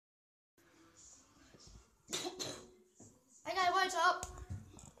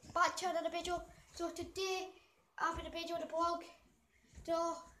another video. So today I have a video on the blog. So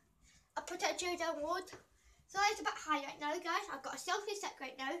I put it due download. So it's a bit high right now, guys. I've got a selfie stick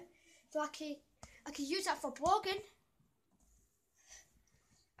right now, so I can use that for blogging.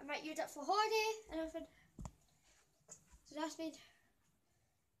 I might use it for holiday and everything. So that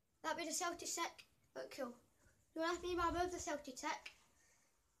made a selfie stick look cool. So that's me. I moved the selfie stick,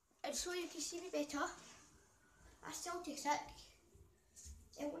 and so you can see me better. A selfie stick.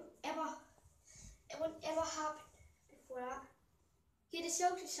 It wouldn't ever happen before that. Get a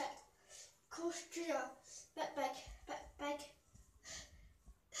selfie stick. Close to the bit big.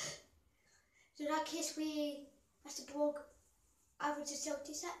 So in that case that's the blog. I was a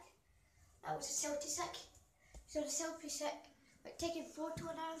selfie stick. That was a selfie stick. So the selfie stick, like taking photo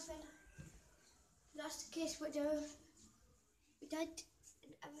and everything. That's the case what we did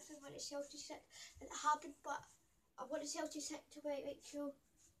and everything with a selfie stick, and it happened. But I want a selfie stick to be like cool.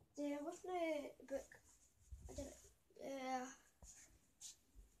 There wasn't a book. I did it.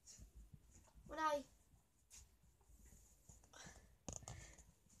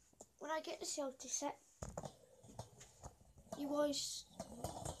 When I get the selfie stick, you was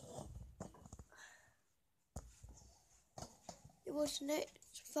not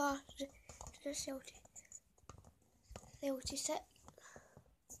far to the selfie stick.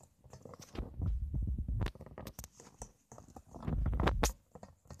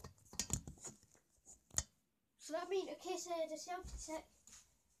 So that means in case the selfie stick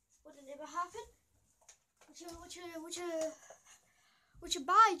would never happen. Would you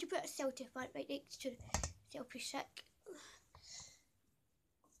buy? You put a selfie right next to the selfie stick.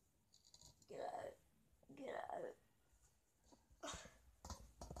 Get out.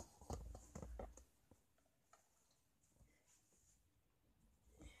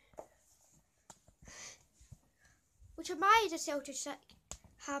 Would you buy the selfie stick?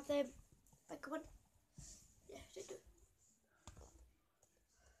 Have them like one? Yeah, they do.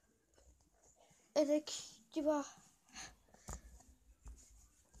 And like you are.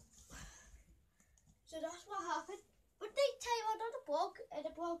 So that's what happened. But they time on the blog, and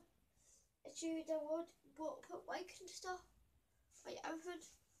the blog, it's you the word, put likes and stuff, like everything.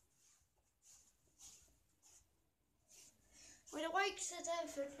 With the likes and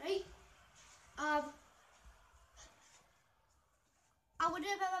everything, right? I will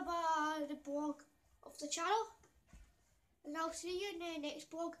remember the blog of the channel, and I'll see you in the next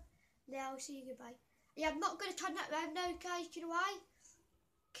blog. Then I'll see you goodbye. Yeah, I'm not going to turn that round now, guys. Do you know why?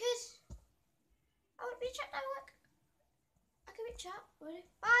 Because I want to be chat now, look. I can be chat. Ready?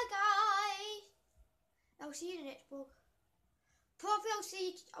 Bye, guys. I'll see you in the next vlog. Probably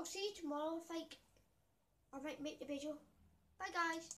I'll see you tomorrow if I might make the video. Bye, guys.